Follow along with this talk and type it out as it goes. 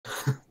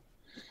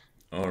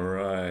All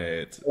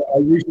right. I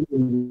recently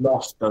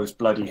lost those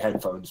bloody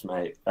headphones,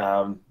 mate.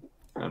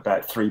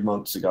 About 3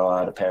 months ago, I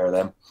had a pair of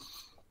them.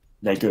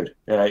 They're good.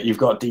 You've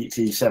got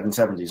DT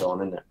 770s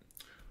on, isn't it?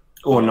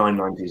 Or Uh,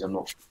 990s, I'm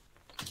not sure.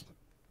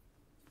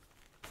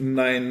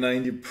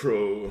 990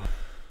 Pro.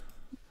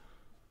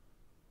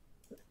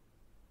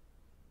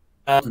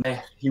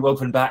 You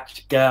open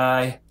back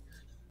guy.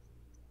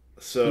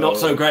 Not so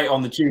So, great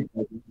on the tube.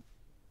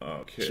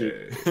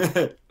 okay.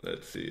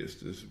 Let's see, is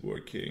this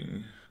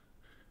working?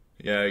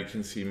 Yeah, I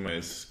can see my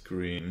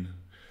screen.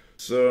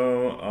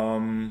 So,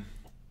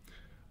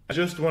 I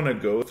just want to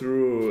go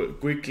through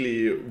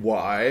quickly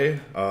why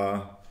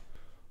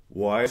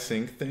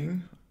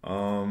SYNCTHING.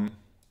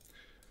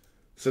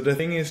 So the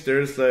thing is,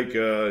 there's like,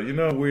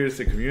 we're as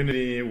a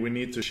community, we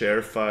need to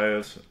share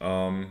files.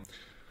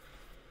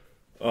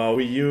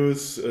 We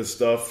use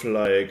stuff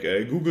like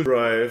Google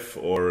Drive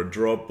or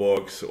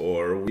Dropbox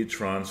or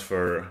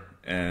WeTransfer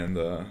and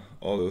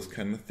all those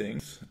kind of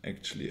things.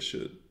 Actually, it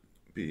should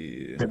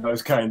be.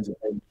 Those kinds of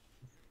things.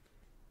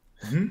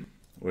 Hmm?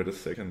 Wait a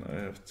second, I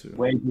have to.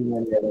 Way too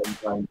many of those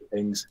kinds of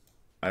things.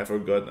 I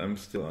forgot I'm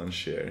still on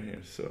share here,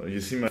 so you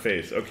see my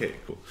face. Okay,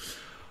 cool. Yes,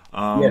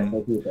 I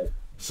Um, do that.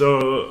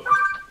 so,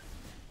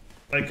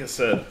 like I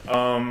said,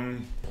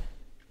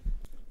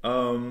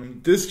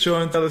 this show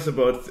and tell us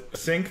about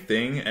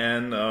SYNCTHING,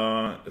 and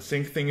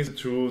SYNCTHING is a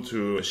tool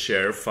to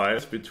share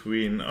files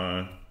between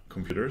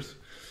computers,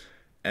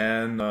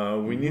 and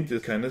we need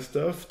this kind of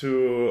stuff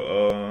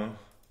to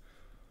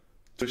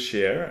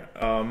share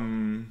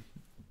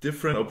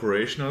different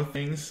operational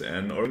things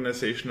and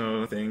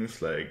organizational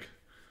things like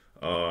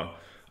uh,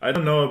 I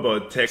don't know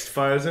about text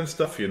files and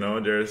stuff.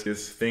 There's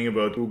this thing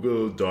about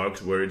Google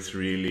Docs where it's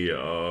really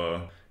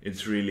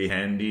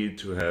handy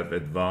to have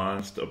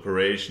advanced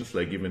operations,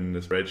 like even in the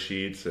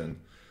spreadsheets.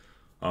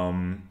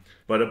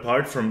 But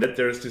apart from that,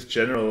 there's this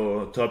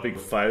general topic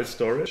of file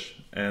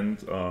storage, and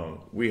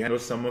we handle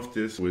some of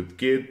this with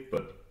Git,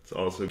 but it's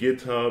also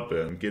GitHub,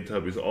 and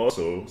GitHub is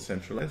also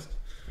centralized.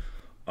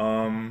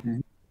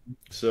 Um,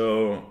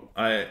 so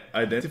I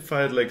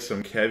identified like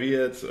some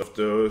caveats of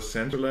those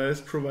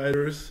centralized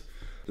providers.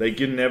 Like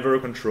you never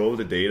control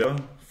the data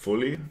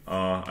fully.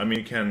 I mean,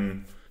 you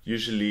can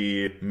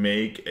usually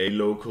make a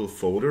local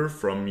folder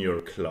from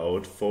your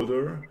cloud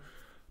folder,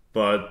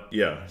 but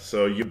yeah,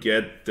 so you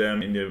get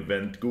them in the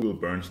event Google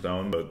burns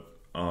down, but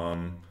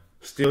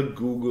still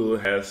Google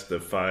has the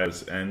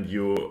files and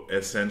you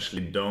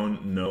essentially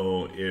don't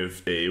know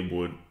if they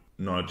would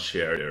not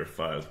share their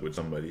files with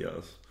somebody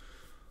else.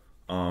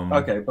 Um,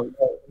 Okay, but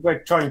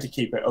we're trying to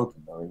keep it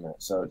open, though, isn't it?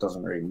 So it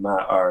doesn't really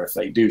matter if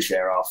they do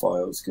share our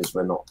files because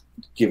we're not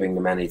giving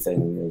them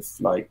anything of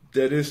like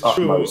That is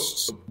true,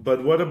 utmost.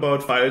 but what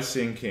about file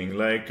syncing?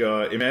 Like,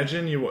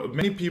 imagine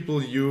many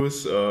people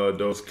use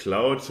those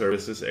cloud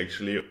services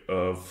actually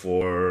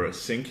for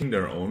syncing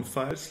their own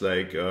files,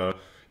 like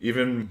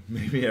even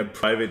maybe a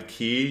private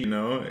key.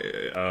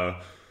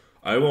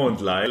 I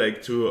won't lie,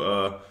 like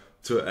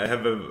I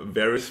have a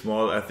very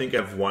small, I think I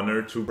have one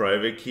or two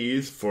private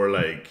keys for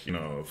like,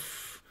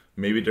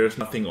 maybe there's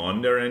nothing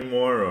on there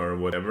anymore or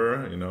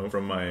whatever,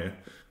 from my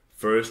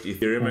first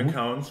Ethereum Mhm.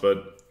 accounts,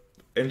 but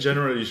in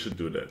general, you should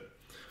do that.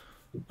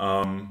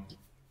 Um,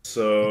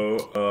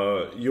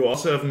 so you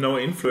also have no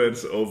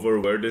influence over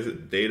where the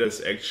data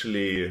is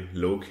actually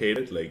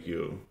located. Like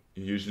you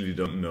usually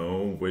don't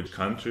know which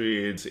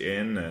country it's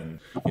in, and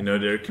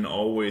there can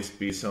always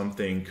be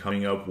something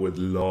coming up with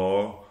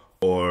law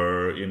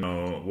or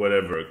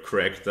whatever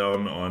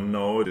crackdown on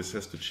no, this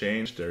has to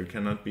change. There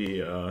cannot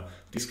be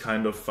these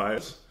kind of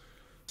files.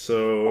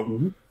 So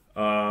Mhm.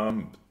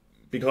 um,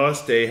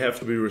 because they have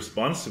to be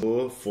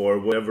responsible for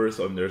whatever is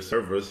on their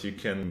servers, you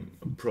can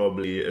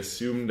probably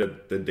assume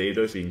that the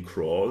data is being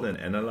crawled and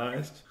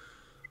analyzed.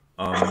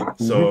 Mhm.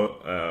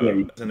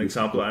 Yeah. As an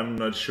example, I'm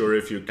not sure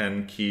if you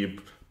can keep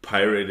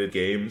pirated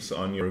games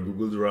on your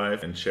Google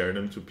Drive and share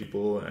them to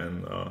people,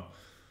 and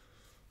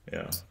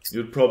yeah,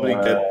 you'd probably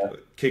get Uh,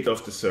 kicked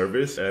off the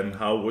service, and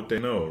how would they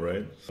know,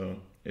 right? So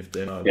if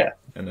they're not yeah.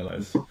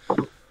 analyzed.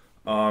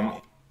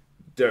 Um,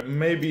 there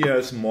may be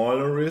a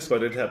smaller risk,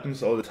 but it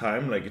happens all the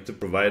time. Like if the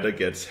provider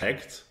gets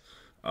hacked,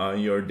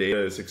 your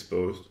data is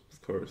exposed,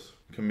 of course.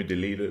 It can be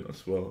deleted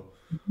as well.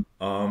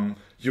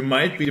 You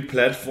might be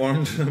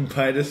platformed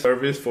by the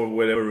service for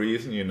whatever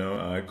reason,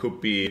 it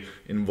could be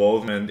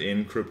involvement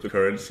in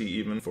cryptocurrency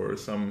even for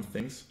some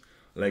things.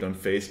 Like on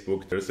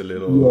Facebook, there's a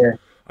little. Yeah.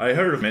 I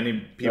heard of many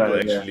people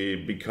Yeah. actually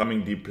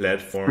becoming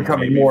deplatformed,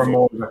 Becoming maybe more and for.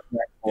 more of a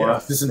threat for Yeah,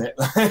 us, isn't it?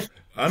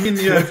 I mean,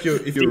 yeah,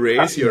 if you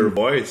raise your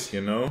voice,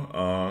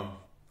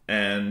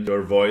 and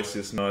your voice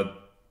is not,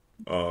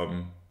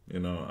 um, you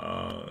know,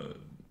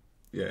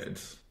 yeah,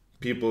 it's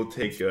people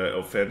take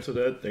offense to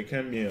that. There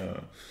can be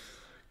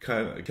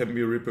can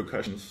be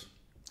repercussions.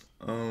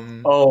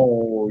 Um,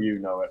 Oh, you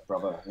know it,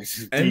 brother. This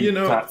is and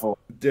platform.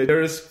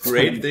 there's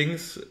great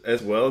things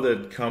as well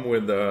that come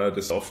with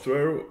the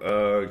software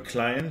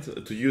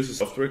client to use a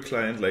software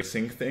client like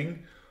SyncThing.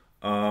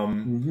 Um,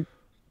 Mhm.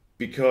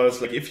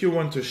 because like if you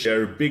want to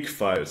share big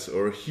files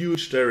or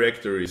huge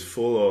directories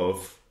full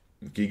of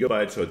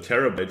gigabytes or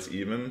terabytes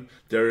even,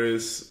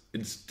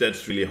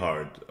 that's really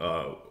hard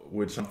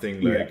with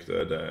something like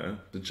the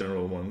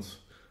general ones.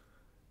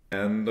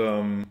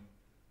 And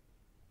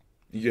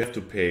you have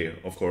to pay,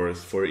 of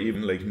course, for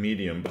even like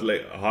medium, but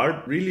like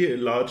really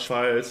large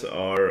files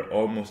are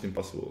almost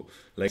impossible.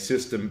 Like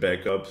system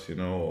backups, you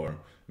know, or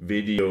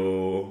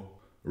video,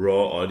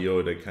 raw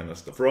audio, that kind of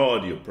stuff. Raw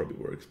audio probably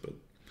works, but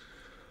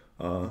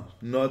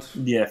not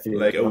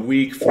like a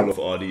week full of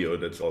audio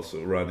that's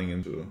also running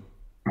into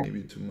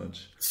maybe too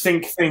much.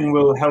 SYNCTHING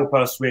will help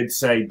us with,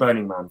 say,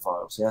 Burning Man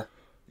files, yeah?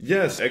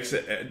 Yes,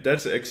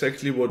 that's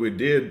exactly what we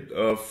did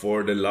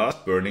for the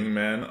last Burning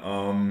Man.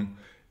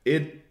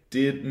 It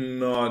did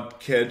not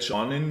catch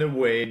on in the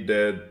way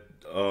that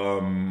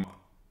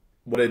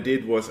what I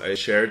did was I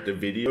shared the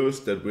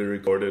videos that we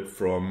recorded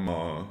from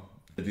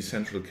the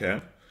decentral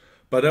camp.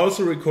 But I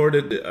also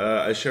recorded,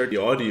 I shared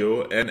the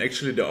audio, and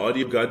actually the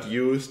audio got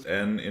used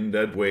and in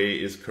that way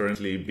is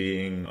currently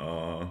being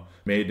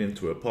made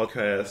into a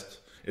podcast.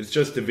 It's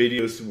just the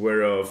videos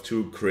were of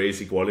too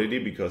crazy quality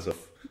because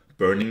of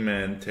Burning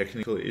Man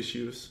technical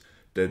issues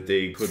that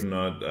they could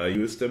not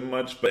use them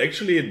much. But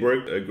actually it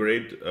worked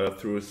great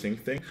through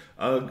SYNCTHING.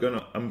 I'm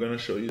gonna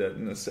show you that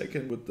in a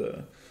second with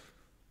the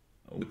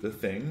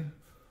thing.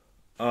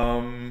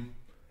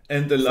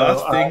 And the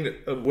last thing,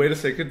 wait a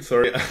second,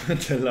 sorry.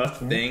 The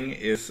last thing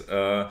is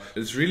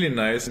it's really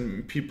nice,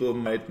 and people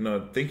might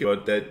not think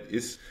about that,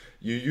 is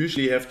you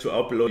usually have to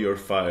upload your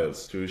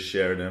files to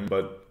share them,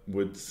 but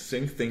with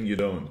SYNCTHING you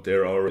don't.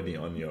 They're already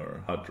on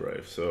your hard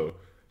drive, so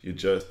you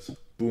just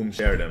boom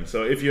share them.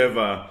 So if you have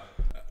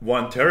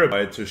 1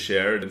 terabyte to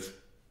share, that's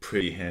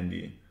pretty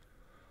handy.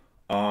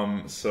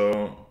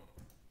 So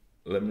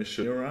let me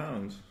show you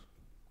around.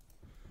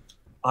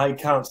 I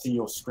can't see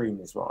your screen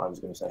is what I was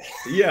going to say.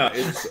 Yeah,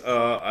 it's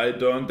I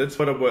don't. That's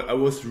what I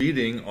was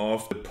reading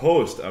of the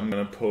post I'm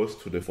gonna post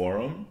to the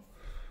forum.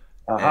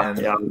 And,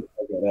 yeah, I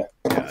get it.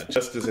 Yeah,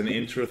 just as an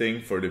intro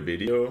thing for the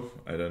video.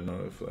 I don't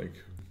know if like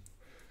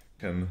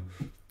can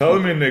tell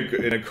me in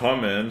a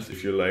comment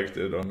if you liked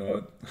it or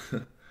not.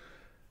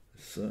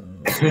 So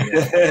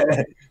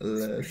yeah,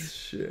 let's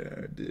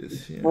share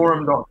this here.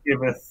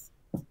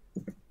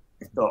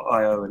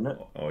 Forum.giveth.io, isn't it?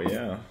 Oh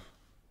yeah.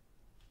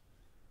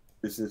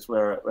 This is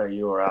where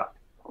you're at.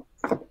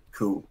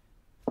 Cool.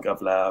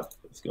 gov-lab.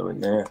 Let's go in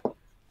there.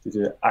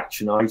 Do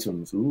action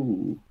items.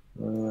 Ooh.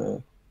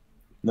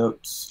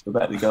 Notes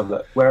about the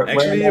gov-lab.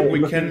 Actually,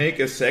 we can make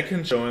a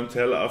second show and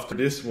tell after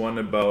this one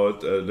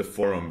about the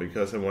forum,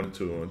 because I wanted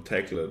to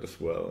tackle it as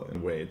well in a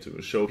way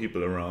to show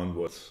people around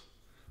what's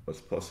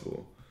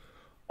possible.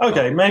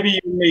 Okay, maybe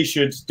we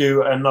should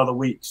do another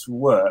week's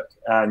work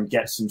and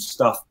get some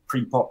stuff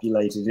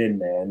pre-populated in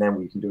there, and then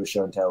we can do a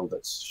show and tell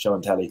that's show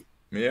and telly.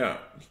 Yeah.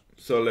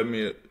 So let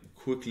me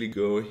quickly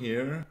go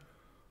here.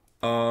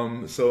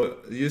 So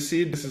you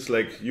see, this is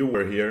like, you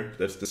were here,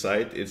 that's the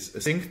site. It's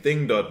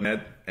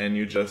syncthing.net, and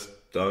you just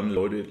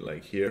download it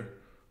like here.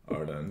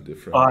 Or then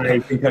different.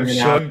 I'm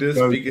showing this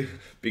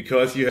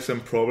because you have some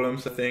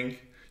problems, I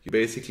think. You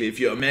basically, if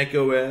you're Mac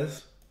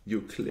OS,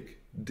 you click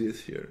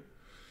this here.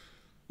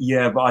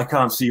 Yeah, but I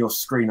can't see your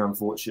screen,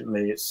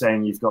 unfortunately. It's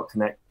saying you've got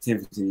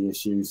connectivity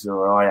issues,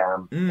 or I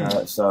am.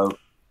 So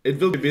it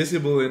will be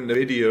visible in the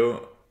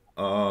video.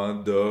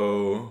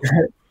 Though.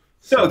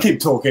 So keep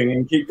talking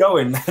and keep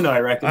going, then I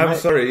reckon. I'm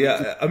sorry,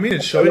 yeah. I mean,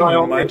 it's showing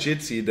on my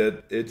Jitsi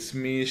that it's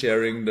me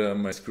sharing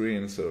my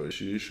screen, so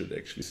you should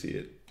actually see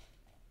it.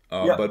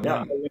 But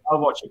yeah, I'll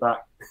watch it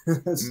back.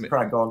 Let's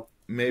crack on.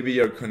 Maybe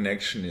your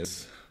connection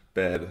is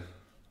bad.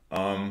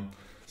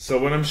 So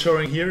what I'm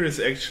showing here is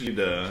actually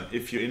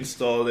if you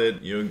install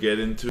it, you get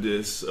into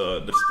this,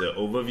 that's the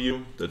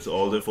overview. That's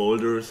all the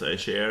folders I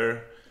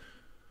share.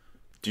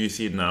 Do you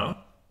see it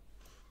now?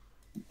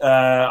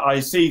 I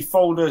see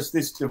folders,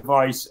 this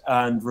device,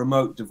 and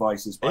remote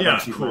devices. But yeah,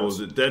 cool.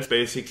 That's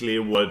basically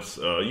what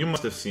you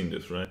must have seen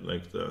this, right?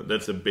 Like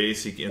that's a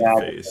basic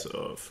interface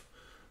of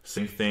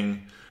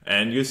SYNCTHING,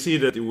 and you see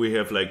that we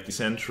have like the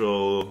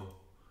central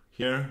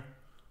here,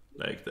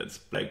 like that's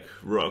Black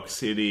Rock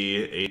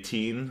City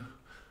 18,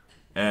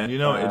 and you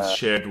know it's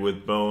shared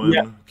with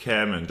Bowen,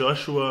 Cam, and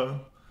Joshua.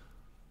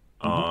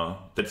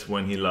 That's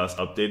when he last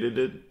updated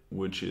it,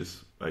 which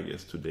is I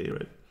guess today,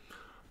 right?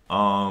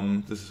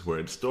 This is where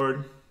it's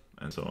stored,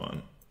 and so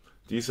on.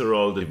 These are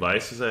all the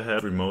devices I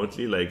have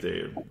remotely. Like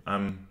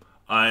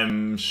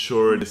I'm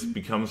sure this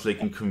becomes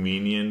like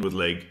inconvenient with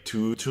like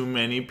too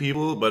many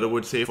people, but I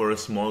would say for a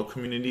small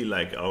community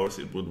like ours,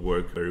 it would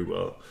work very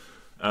well.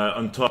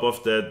 On top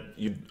of that,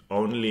 you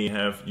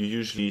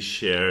usually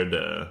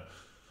share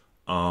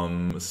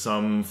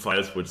some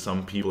files with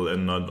some people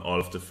and not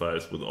all of the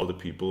files with all the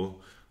people.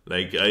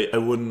 Like I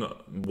wouldn't.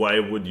 Why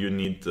would you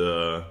need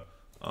the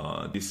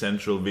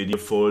central video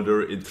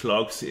folder? It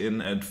clocks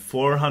in at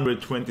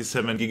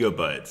 427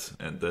 gigabytes,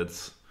 and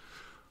that's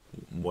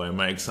why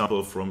my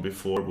example from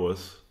before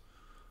was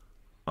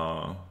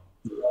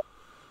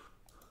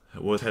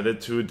was headed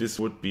to, this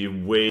would be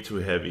way too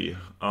heavy.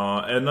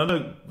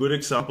 Another good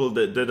example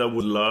that I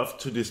would love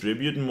to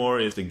distribute more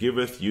is the Give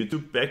With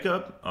YouTube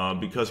backup,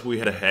 because we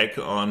had a hack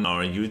on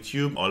our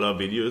YouTube. All our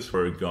videos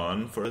were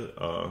gone for,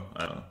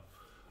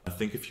 I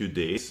think, a few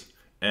days.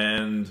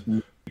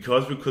 And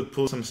because we could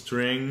pull some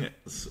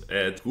strings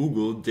at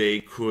Google, they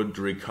could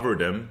recover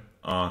them.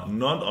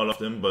 Not all of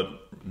them, but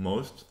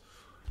most.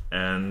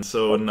 And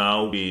so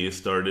now we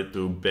started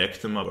to back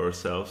them up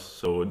ourselves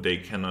so they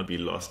cannot be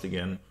lost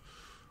again.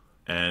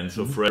 And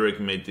so Frederick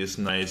made this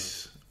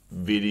nice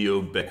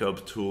video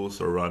backup tool,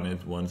 so run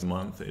it once a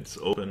month. It's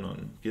open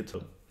on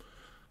GitHub.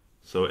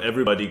 So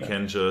everybody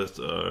can just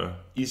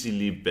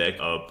easily back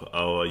up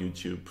our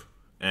YouTube.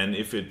 And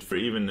if it, for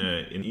even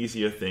an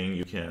easier thing,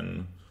 you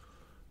can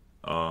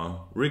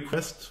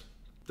request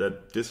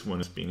that this one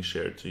is being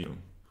shared to you.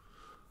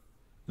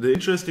 The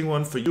interesting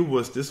one for you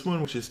was this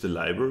one, which is the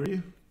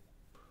library.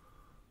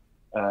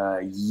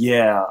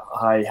 Yeah,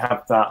 I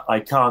have that. I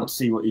can't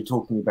see what you're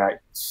talking about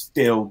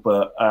still,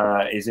 but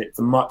is it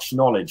the Much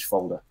Knowledge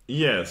folder?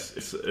 Yes,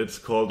 it's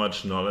called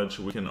Much Knowledge.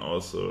 We can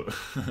also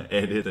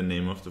edit the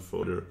name of the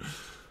folder.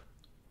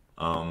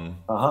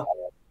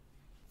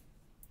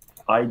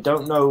 I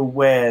don't know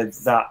where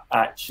that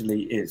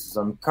actually is.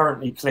 I'm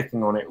currently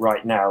clicking on it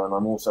right now, and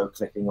I'm also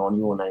clicking on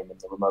your name in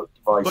the remote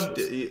devices.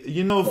 But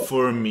you know,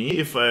 for me,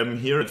 if I'm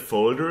here at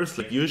folders,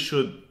 like, you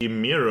should be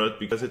mirrored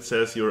because it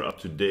says you're up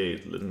to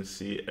date. Let me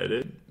see,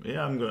 edit.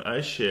 Yeah,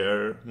 I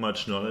share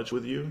Much Knowledge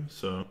with you,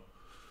 so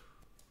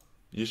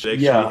you should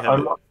actually have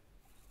it.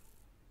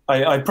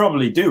 I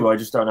probably do. I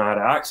just don't know how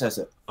to access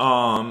it.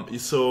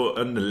 So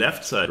on the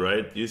left side,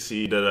 right, you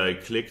see that I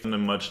clicked on the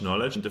Much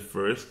Knowledge, and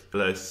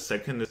the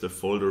second is the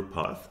folder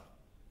path,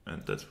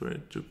 and that's where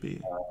it should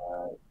be.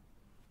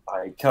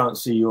 I can't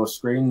see your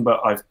screen, but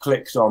I've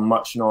clicked on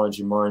Much Knowledge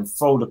in mine.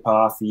 Folder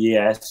path,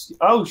 yes.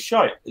 Oh,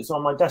 shite. It's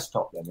on my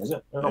desktop then, is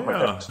it? No, not my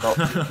desktop.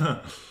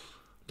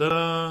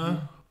 Ta-da!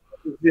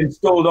 It's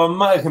installed on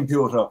my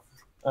computer.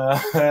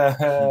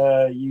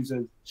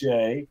 User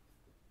J.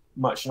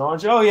 Much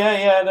Knowledge. Oh,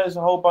 yeah, there's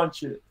a whole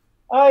bunch of...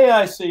 Oh, yeah,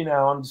 I see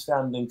now.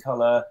 Understanding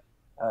color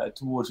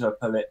towards a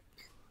palette.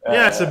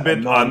 Yeah, it's a bit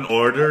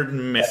unordered,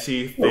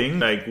 messy thing.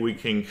 Like, we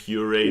can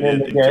curate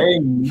it into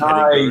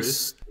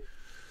categories.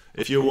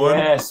 If you want.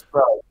 Yes,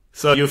 bro.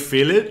 So you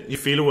feel it? You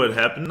feel what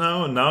happened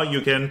now? Now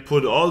you can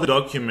put all the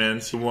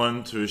documents you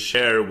want to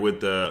share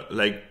with the,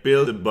 like,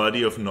 build a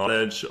body of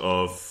knowledge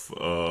of,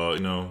 you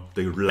know,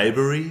 the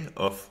library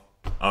of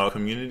our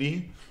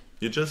community.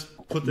 You just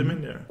put them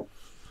in there.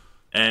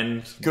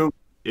 And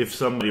if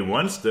somebody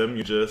wants them,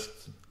 you just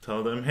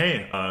tell them,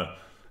 hey,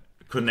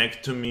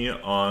 connect to me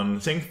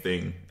on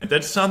SYNCTHING. And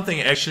that's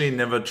something I actually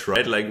never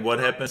tried. Like, what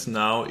happens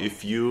now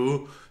if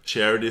you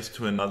share this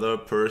to another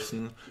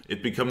person?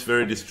 It becomes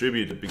very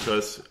distributed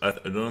because I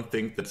don't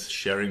think that's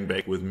sharing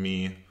back with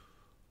me.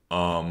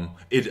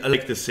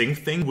 Like the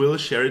SYNCTHING will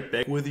share it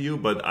back with you,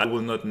 but I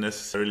will not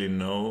necessarily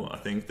know. I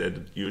think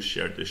that you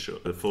shared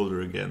the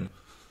folder again.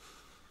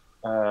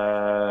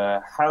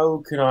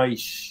 How can I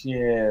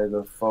share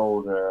the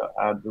folder?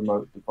 Add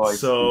remote device.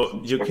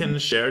 So you can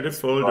share the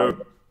folder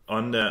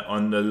on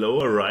the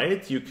lower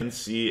right. You can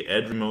see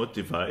add remote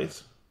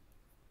device.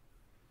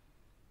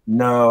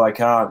 No, I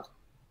can't.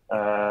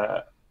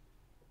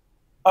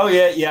 Oh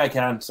yeah, I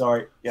can.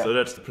 Sorry. Yeah. So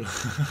that's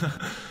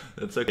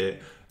that's okay.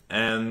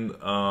 And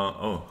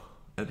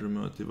add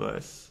remote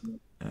device.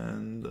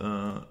 And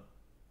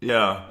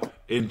yeah,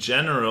 in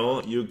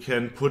general, you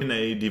can put in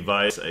a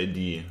device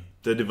ID.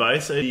 The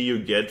device ID you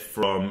get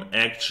from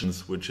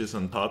Actions, which is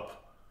on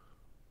top,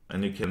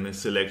 and you can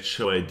select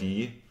Show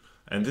ID.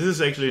 And this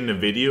is actually in a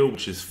video,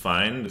 which is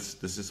fine. This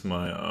is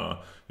my,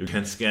 you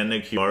can scan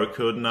the QR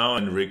code now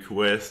and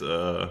request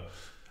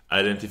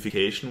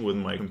identification with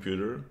my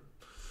computer.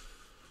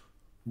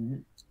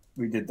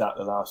 We did that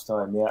the last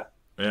time, yeah.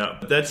 Yeah,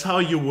 that's how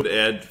you would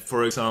add,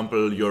 for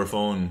example, your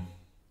phone.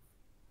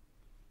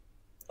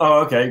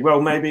 Oh, okay.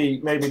 Well,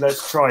 maybe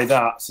let's try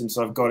that since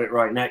I've got it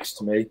right next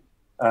to me.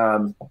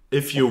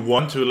 If you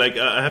want to, like,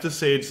 I have to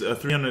say it's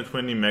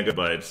 320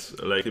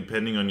 megabytes. Like,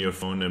 depending on your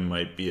phone, it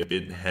might be a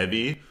bit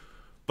heavy,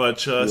 but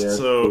just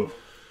so.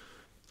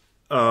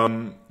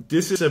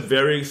 This is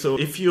so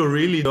if you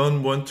really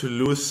don't want to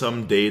lose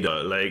some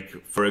data, like,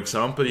 for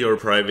example, your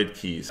private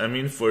keys. I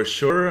mean, for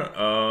sure,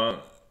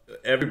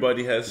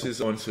 everybody has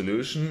his own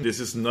solution. This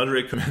is not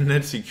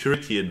recommended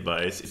security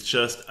advice. It's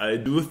just, I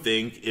do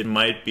think it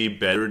might be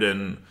better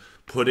than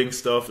putting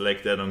stuff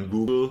like that on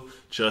Google.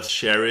 Just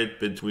share it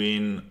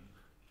between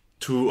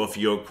two of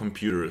your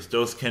computers.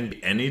 Those can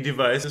be any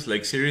devices.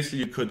 Like, seriously,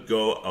 you could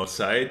go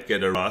outside,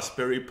 get a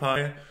Raspberry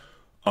Pi,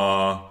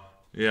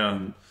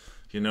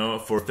 you know,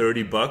 for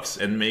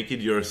 $30 and make it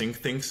your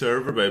SYNCTHING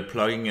server by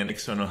plugging an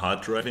external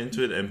hard drive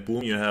into it, and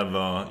boom, you have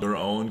your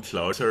own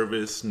cloud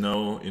service.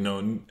 No, you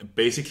know,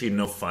 basically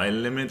no file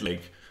limit.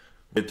 Like,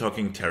 we're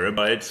talking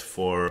terabytes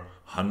for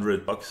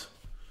 $100.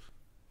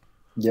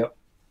 Yep.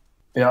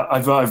 Yeah,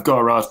 I've got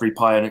a Raspberry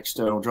Pi and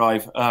external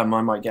drive. I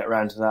might get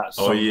around to that at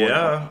Oh some point.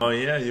 yeah, oh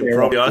yeah. You Yeah,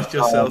 probably asked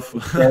yourself.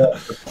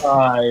 the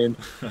Pi, and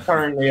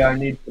currently I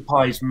need the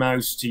Pi's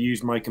mouse to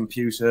use my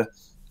computer.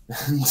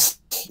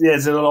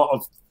 There's a lot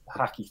of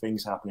hacky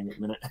things happening at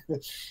the minute.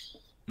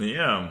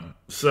 Yeah.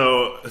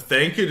 So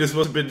thank you. This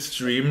was a bit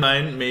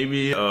streamlined.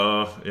 Maybe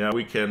yeah,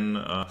 we can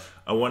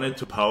I wanted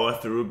to power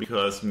through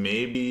because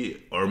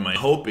maybe, or my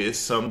hope is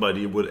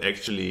somebody would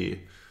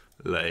actually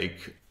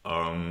like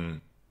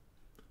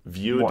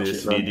view Watch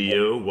this it later.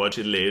 video, watch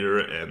it later,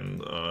 and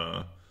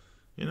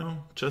you know,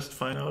 just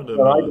find out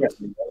Well, I about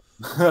definitely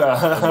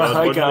about I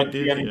what we can't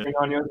did see here. anything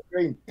on your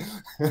screen.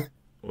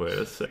 Wait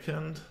a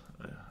second.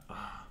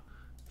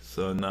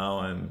 So now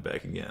I'm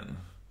back again.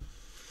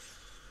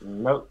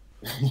 Nope,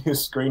 your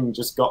screen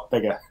just got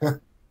bigger.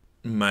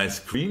 My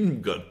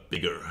screen got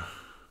bigger.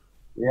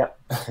 Yeah.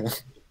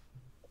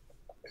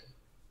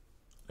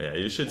 Yeah,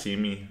 you should see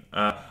me.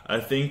 I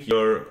think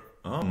your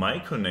my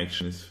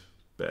connection is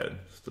bad.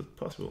 Is that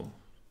possible?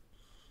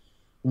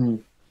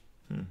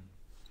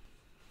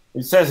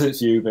 It says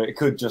it's you, but it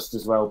could just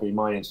as well be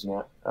my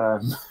internet.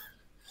 It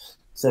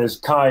says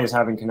Kai is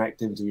having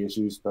connectivity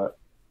issues, but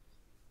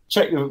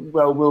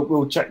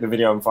we'll check the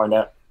video and find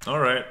out. All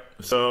right.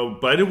 So,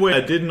 by the way, I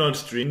did not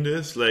stream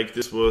this. Like,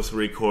 this was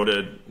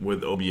recorded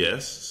with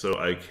OBS, so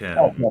I can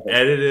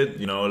edit it.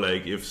 You know,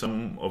 like if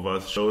some of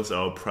us shows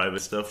our private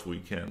stuff, we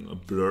can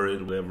blur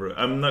it, whatever.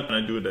 I'm not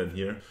gonna do that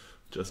here.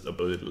 Just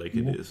upload it like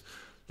it is.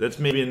 That's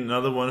maybe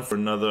another one for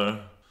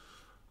another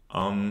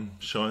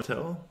show and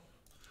tell.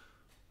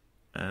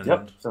 And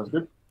Yep, sounds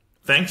good.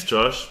 thanks,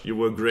 Josh. You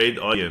were a great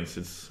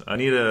audience. I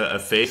need a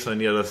face on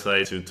the other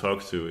side to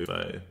talk to if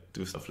I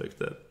do stuff like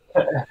that.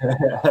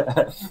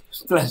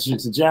 Pleasure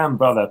to jam,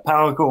 brother.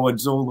 Power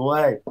chords all the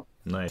way.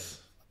 Nice.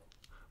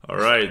 All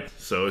right.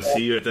 So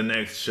see you at the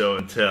next show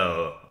and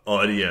tell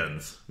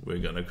audience. We're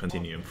gonna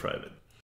continue in private.